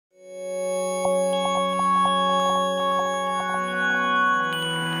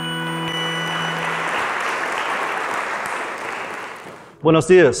Buenos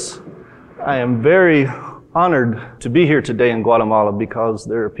dias. I am very honored to be here today in Guatemala because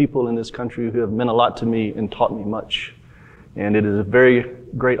there are people in this country who have meant a lot to me and taught me much. And it is a very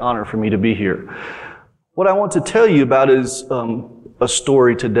great honor for me to be here. What I want to tell you about is a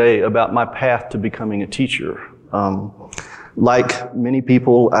story today about my path to becoming a teacher. Like many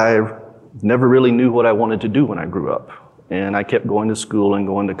people, I never really knew what I wanted to do when I grew up. And I kept going to school and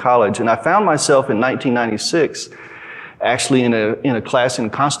going to college. And I found myself in 1996 actually in a class in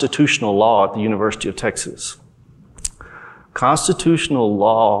constitutional law at the University of Texas. Constitutional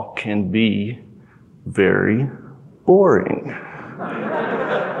law can be very boring.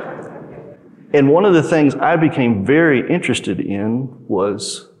 And one of the things I became very interested in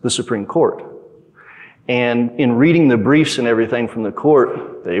was the Supreme Court. And in reading the briefs and everything from the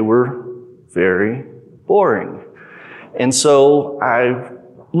court, they were very boring. And so I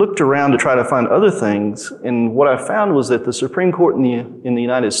looked around to try to find other things, and what I found was that the Supreme Court in the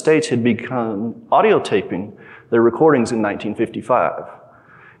United States had begun audio taping their recordings in 1955.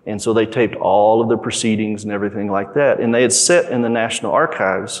 And so they taped all of the proceedings and everything like that. And they had sat in the National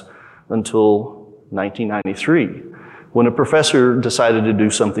Archives until 1993, when a professor decided to do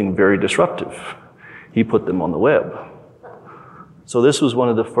something very disruptive. He put them on the web. So this was one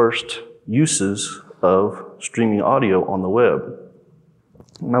of the first uses of streaming audio on the web.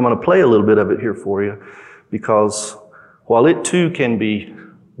 And I'm going to play a little bit of it here for you because while it too can be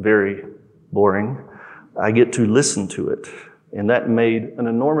very boring, I get to listen to it. And that made an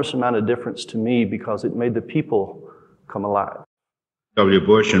enormous amount of difference to me because it made the people come alive. W.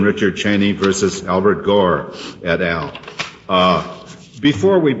 Bush and Richard Cheney versus Albert Gore et al.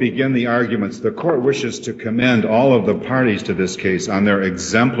 Before we begin the arguments, the court wishes to commend all of the parties to this case on their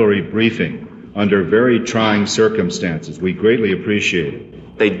exemplary briefing under very trying circumstances. We greatly appreciate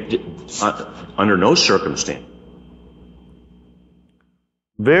it. They did, under no circumstance.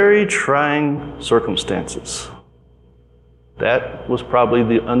 Very trying circumstances. That was probably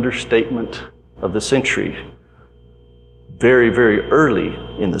the understatement of the century. Very, very early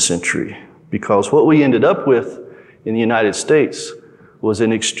in the century. Because what we ended up with in the United States was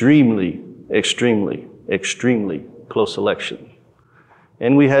an extremely, extremely, extremely close election.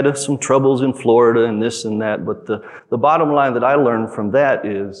 And we had some troubles in Florida and this and that, but the bottom line that I learned from that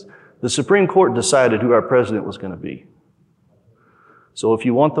is the Supreme Court decided who our president was going to be. So if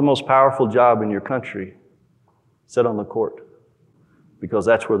you want the most powerful job in your country, sit on the court, because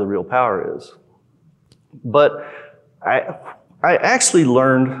that's where the real power is. But I actually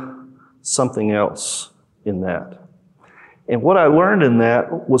learned something else in that. And what I learned in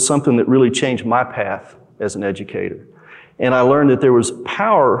that was something that really changed my path as an educator. And I learned that there was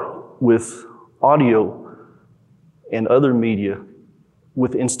power with audio and other media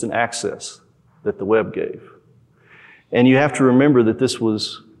with instant access that the web gave. And you have to remember that this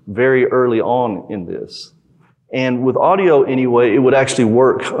was very early on in this. And with audio anyway, it would actually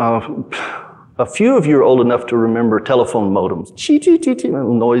work. A few of you are old enough to remember telephone modems.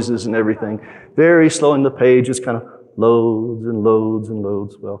 Noises and everything. Very slow in the page, just kind of loads and loads and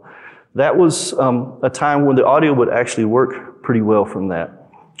loads. Well, that was a time when the audio would actually work pretty well from that.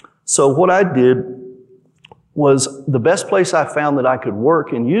 So what I did was the best place I found that I could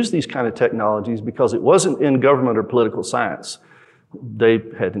work and use these kind of technologies, because it wasn't in government or political science. They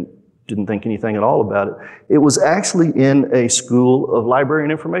didn't think anything at all about it. It was actually in a school of library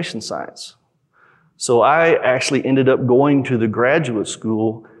and information science. So I actually ended up going to the graduate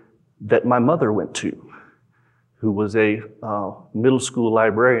school that my mother went to, who was a middle school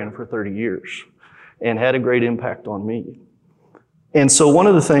librarian for 30 years and had a great impact on me. And so one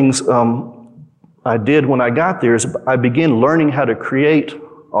of the things I did when I got there is I began learning how to create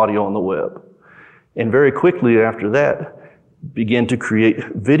audio on the web. And very quickly after that, began to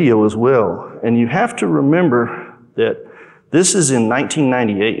create video as well. And you have to remember that this is in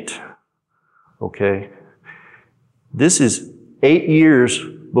 1998, okay? This is 8 years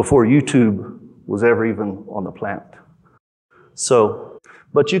before YouTube was ever even on the planet. So,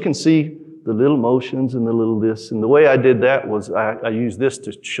 but you can see the little motions and the little this. And the way I did that was I used this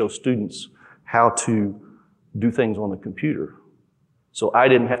to show students how to do things on the computer. So I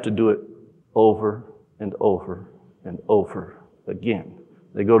didn't have to do it over and over and over again.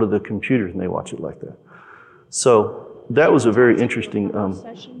 They go to the computers and they watch it like that. So that was a very interesting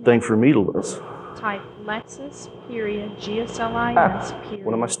thing for me to learn. Type Lexus, period, GSLIS, period.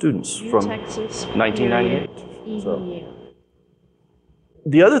 One of my students from Texas, 1998. So.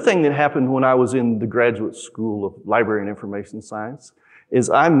 The other thing that happened when I was in the graduate school of library and information science is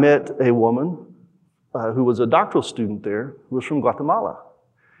I met a woman who was a doctoral student there, who was from Guatemala.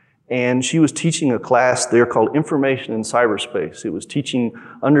 And she was teaching a class there called Information in Cyberspace. It was teaching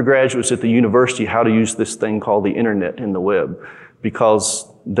undergraduates at the university how to use this thing called the internet and the web, because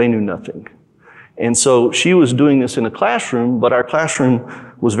they knew nothing. And so she was doing this in a classroom, but our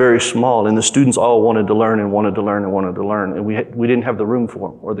classroom was very small, and the students all wanted to learn and wanted to learn and wanted to learn, and we didn't have the room for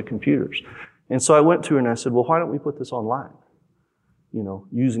them or the computers. And so I went to her and I said, well, why don't we put this online? You know,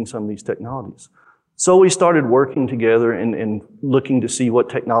 using some of these technologies. So we started working together and looking to see what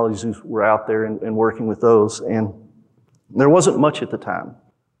technologies were out there and working with those. And there wasn't much at the time.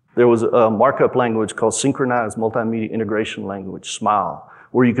 There was a markup language called Synchronized Multimedia Integration Language, SMIL,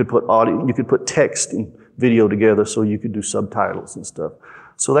 where you could put audio, you could put text and video together so you could do subtitles and stuff.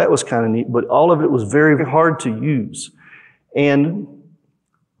 So that was kind of neat, but all of it was very hard to use. And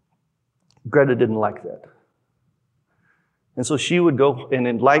Greta didn't like that. And so she would go, and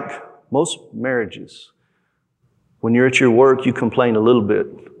then like most marriages, when you're at your work, you complain a little bit.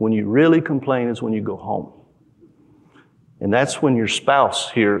 When you really complain is when you go home. And that's when your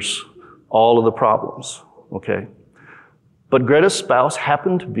spouse hears all of the problems, okay? But Greta's spouse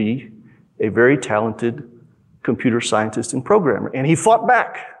happened to be a very talented computer scientist and programmer, and he fought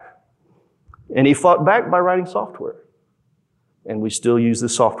back. And he fought back by writing software. And we still use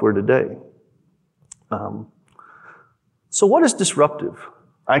this software today. So what is disruptive?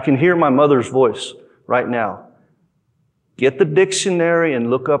 I can hear my mother's voice right now. Get the dictionary and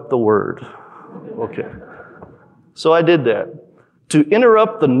look up the word. Okay. So I did that. To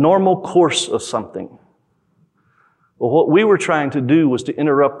interrupt the normal course of something. Well, what we were trying to do was to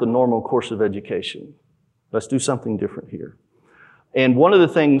interrupt the normal course of education. Let's do something different here. And one of the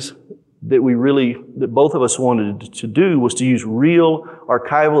things that both of us wanted to do was to use real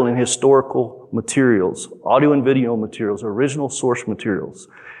archival and historical materials, audio and video materials, original source materials,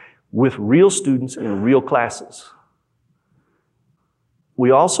 with real students in real classes. We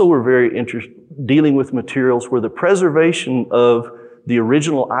also were very interested dealing with materials where the preservation of the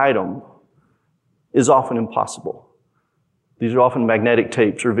original item is often impossible. These are often magnetic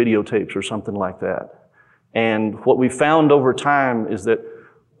tapes or videotapes or something like that. And what we found over time is that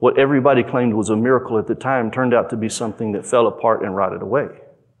what everybody claimed was a miracle at the time turned out to be something that fell apart and rotted away.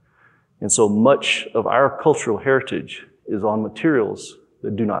 And so much of our cultural heritage is on materials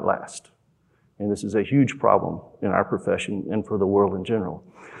that do not last. And this is a huge problem in our profession and for the world in general.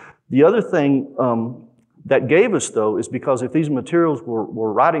 The other thing that gave us, though, is because if these materials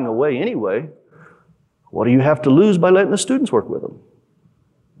were rotting away anyway, what do you have to lose by letting the students work with them?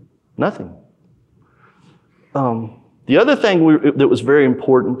 Nothing. The other thing that was very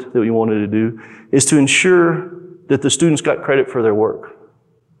important that we wanted to do is to ensure that the students got credit for their work.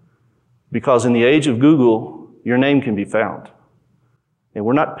 Because in the age of Google, your name can be found. And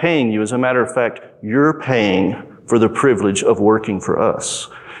we're not paying you. As a matter of fact, you're paying for the privilege of working for us.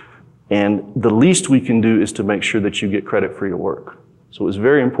 And the least we can do is to make sure that you get credit for your work. So it was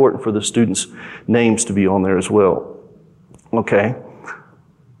very important for the students' names to be on there as well. Okay.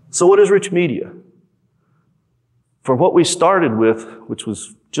 So what is rich media? From what we started with, which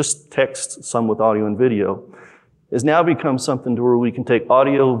was just text, some with audio and video, has now become something to where we can take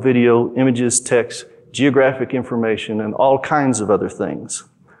audio, video, images, text, geographic information, and all kinds of other things.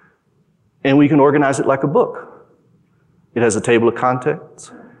 And we can organize it like a book. It has a table of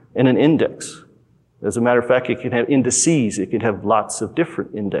contents and an index. As a matter of fact, it can have indices. It can have lots of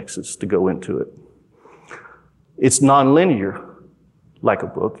different indexes to go into it. It's nonlinear, like a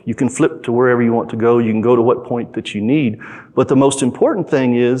book. You can flip to wherever you want to go. You can go to what point that you need. But the most important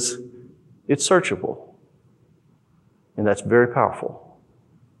thing is it's searchable. And that's very powerful.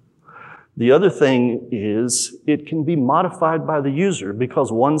 The other thing is it can be modified by the user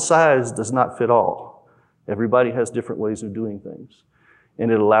because one size does not fit all. Everybody has different ways of doing things.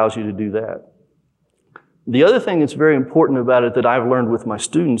 And it allows you to do that. The other thing that's very important about it that I've learned with my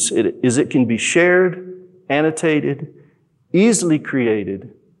students is it can be shared, annotated, easily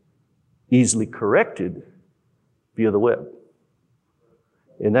created, easily corrected via the web.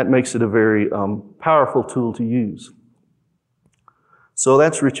 And that makes it a very powerful tool to use. So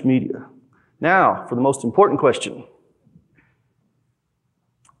that's rich media. Now, for the most important question.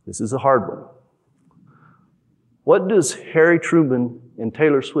 This is a hard one. What does Harry Truman and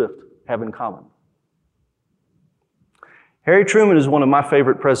Taylor Swift have in common? Harry Truman is one of my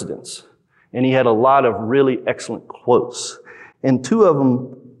favorite presidents, and he had a lot of really excellent quotes. And two of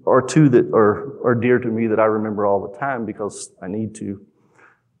them are two that are dear to me that I remember all the time because I need to.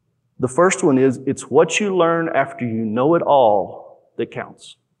 The first one is, it's what you learn after you know it all that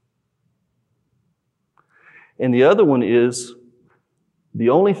counts. And the other one is, the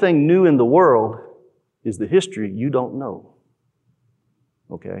only thing new in the world is the history you don't know.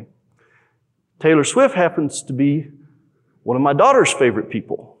 okay? Taylor Swift happens to be one of my daughter's favorite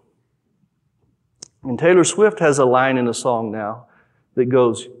people. And Taylor Swift has a line in a song now that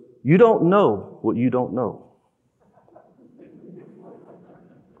goes, "You don't know what you don't know."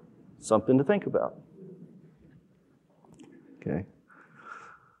 Something to think about. Okay.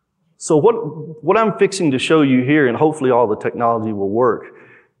 So what I'm fixing to show you here, and hopefully all the technology will work,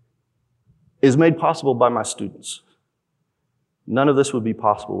 is made possible by my students. None of this would be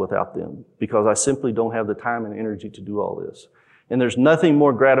possible without them, because I simply don't have the time and energy to do all this. And there's nothing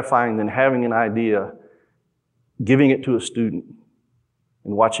more gratifying than having an idea, giving it to a student,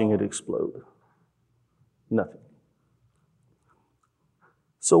 and watching it explode. Nothing.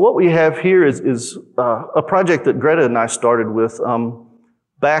 So what we have here is a project that Greta and I started with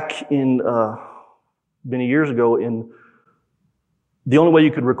back in many years ago. The only way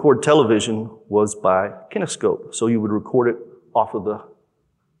you could record television was by kinescope. So you would record it off of the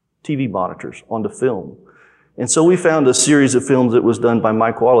TV monitors onto film. And so we found a series of films that was done by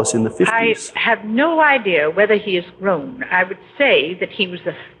Mike Wallace in the 50s. I have no idea whether he has grown. I would say that he was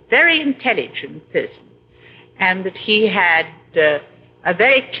a very intelligent person and that he had a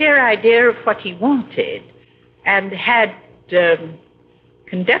very clear idea of what he wanted and had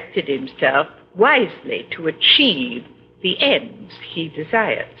conducted himself wisely to achieve the ends he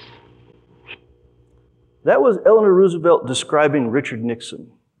desires. That was Eleanor Roosevelt describing Richard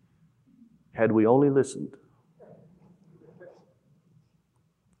Nixon. Had we only listened.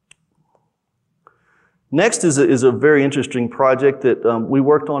 Next is a very interesting project that we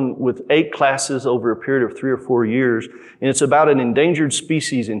worked on with 8 classes over a period of 3 or 4 years, and it's about an endangered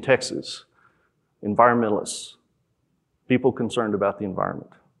species in Texas, environmentalists, people concerned about the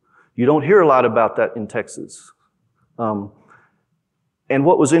environment. You don't hear a lot about that in Texas. And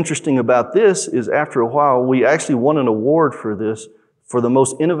what was interesting about this is after a while, we actually won an award for this for the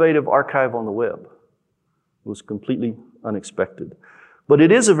most innovative archive on the web. It was completely unexpected. But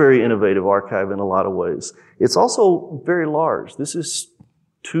it is a very innovative archive in a lot of ways. It's also very large. This is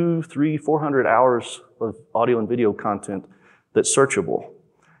 200, 300, 400 hours of audio and video content that's searchable.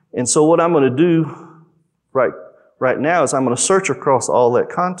 And so what I'm going to do right now is I'm going to search across all that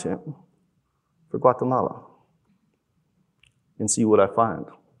content for Guatemala and see what I find.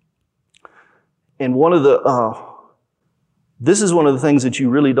 And this is one of the things that you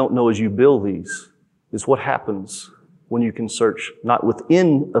really don't know as you build these, is what happens when you can search not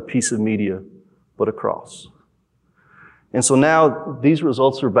within a piece of media, but across. And so now these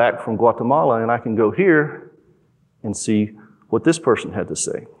results are back from Guatemala, and I can go here and see what this person had to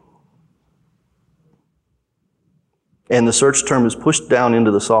say. And the search term is pushed down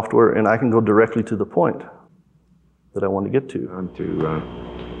into the software, and I can go directly to the point that I want to get to. On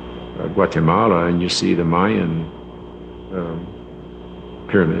to Guatemala, and you see the Mayan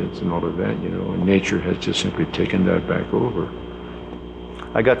pyramids and all of that, and nature has just simply taken that back over.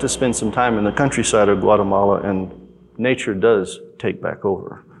 I got to spend some time in the countryside of Guatemala, and nature does take back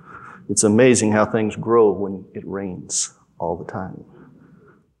over. It's amazing how things grow when it rains all the time.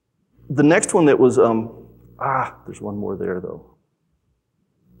 The next one that was, there's one more there though.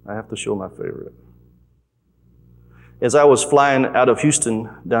 I have to show my favorite. As I was flying out of Houston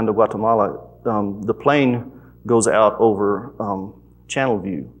down to Guatemala, the plane goes out over Channel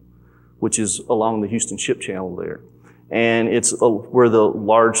View, which is along the Houston Ship Channel there. And it's where the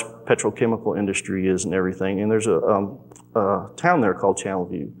large petrochemical industry is and everything. And there's a town there called Channel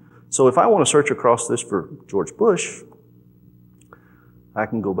View. So if I want to search across this for George Bush, I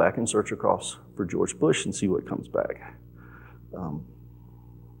can go back and search across for George Bush and see what comes back.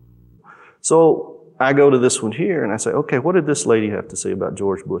 So I go to this one here and I say, okay, what did this lady have to say about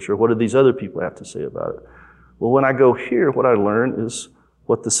George Bush? Or what did these other people have to say about it? Well, when I go here, what I learn is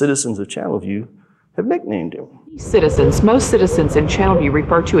what the citizens of Channelview have nicknamed him. Most citizens in Channelview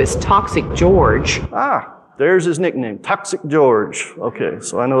refer to as Toxic George. There's his nickname, Toxic George. Okay,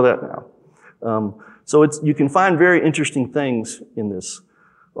 so I know that now. So you can find very interesting things in this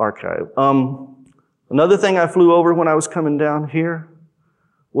archive. Another thing I flew over when I was coming down here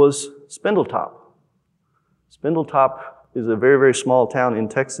was Spindletop. Spindletop is a very, very small town in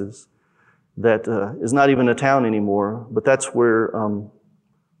Texas that is not even a town anymore, but that's where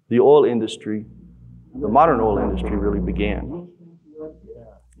the oil industry, the modern oil industry, really began.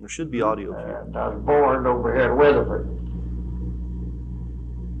 There should be audio here. I was born over here at Weatherford.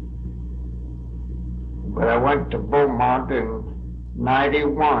 But I went to Beaumont in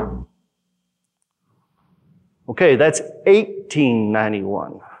 91. Okay, that's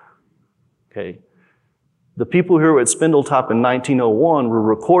 1891. Okay. The people who were at Spindletop in 1901 were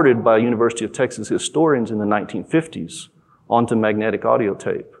recorded by University of Texas historians in the 1950s onto magnetic audio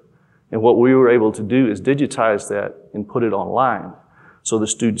tape. And what we were able to do is digitize that and put it online so the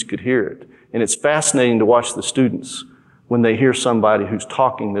students could hear it. And it's fascinating to watch the students when they hear somebody who's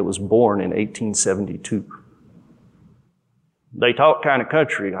talking that was born in 1872. They talk kind of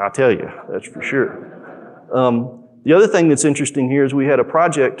country, I tell you, that's for sure. The other thing that's interesting here is we had a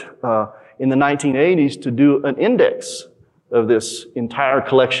project in the 1980s to do an index of this entire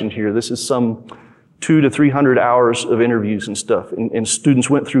collection here. This is some 200 to 300 hours of interviews and stuff. And students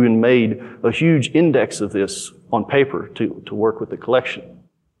went through and made a huge index of this on paper to work with the collection.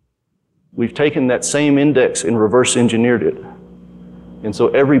 We've taken that same index and reverse engineered it. And so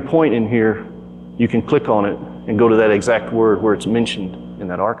every point in here, you can click on it and go to that exact word where it's mentioned in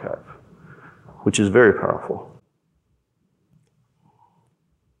that archive, which is very powerful.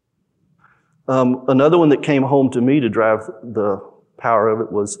 Another one that came home to me to drive the power of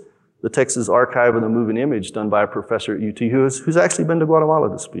it was the Texas Archive of the Moving Image done by a professor at UT who's actually been to Guatemala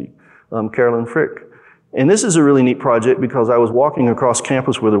to speak, Carolyn Frick. And this is a really neat project because I was walking across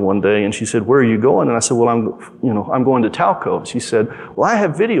campus with her one day and she said, "Where are you going?" And I said, "Well, I'm going to Talco." And she said, "Well, I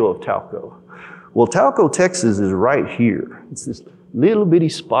have video of Talco." Well, Talco, Texas is right here. It's this little bitty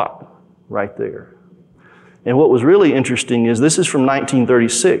spot right there. And what was really interesting is this is from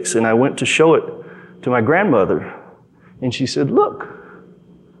 1936 and I went to show it to my grandmother and she said, "Look,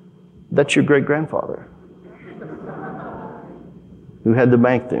 that's your great-grandfather who had the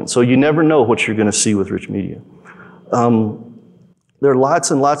bank then." So you never know what you're going to see with rich media. There are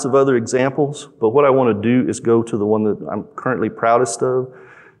lots and lots of other examples, but what I want to do is go to the one that I'm currently proudest of.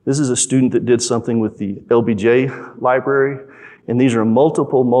 This is a student that did something with the LBJ library, and these are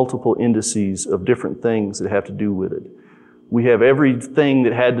multiple indices of different things that have to do with it. We have everything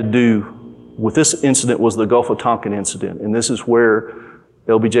that had to do with this incident was the Gulf of Tonkin incident, and this is where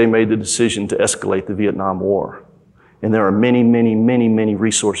LBJ made the decision to escalate the Vietnam War. And there are many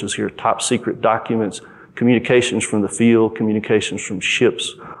resources here, top secret documents, communications from the field, communications from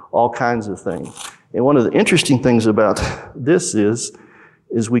ships, all kinds of things. And one of the interesting things about this is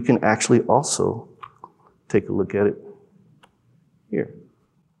we can actually also take a look at it here.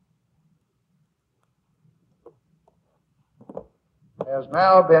 Has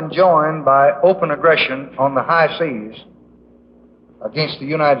now been joined by open aggression on the high seas against the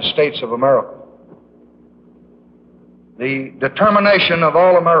United States of America. The determination of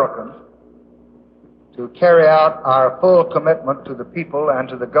all Americans to carry out our full commitment to the people and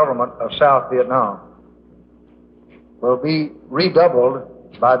to the government of South Vietnam will be redoubled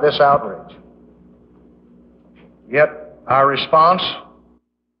by this outrage. Yet our response...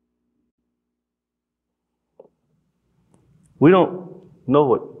 We don't know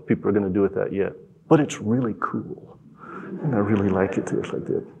what people are going to do with that yet, but it's really cool. And I really like it too, like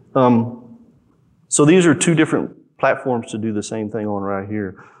that. So these are two different platforms to do the same thing on right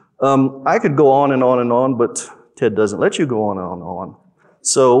here. I could go on and on and on, but TED doesn't let you go on and on.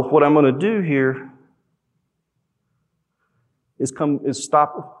 So what I'm going to do here is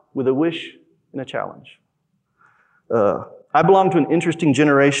stop with a wish and a challenge. I belong to an interesting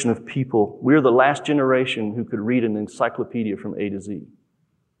generation of people. We're the last generation who could read an encyclopedia from A to Z.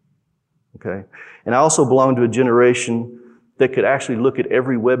 Okay? And I also belong to a generation that could actually look at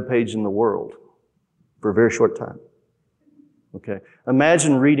every web page in the world for a very short time. Okay?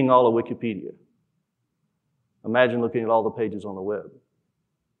 Imagine reading all of Wikipedia. Imagine looking at all the pages on the web.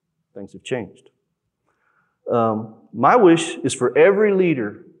 Things have changed. My wish is for every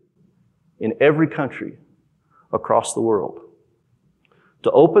leader in every country across the world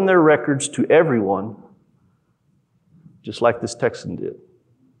to open their records to everyone, just like this Texan did.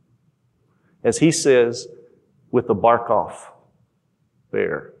 As he says, with the bark off,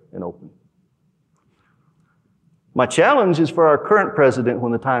 bare and open. My challenge is for our current president,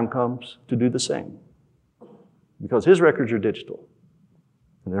 when the time comes, to do the same. Because his records are digital.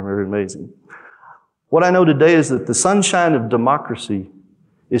 And they're very amazing. What I know today is that the sunshine of democracy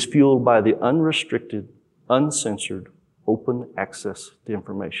is fueled by the unrestricted, uncensored, open access to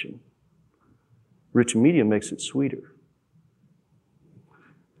information. Rich media makes it sweeter.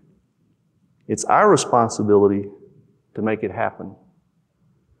 It's our responsibility to make it happen,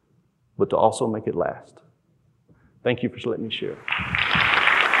 but to also make it last. Thank you for letting me share.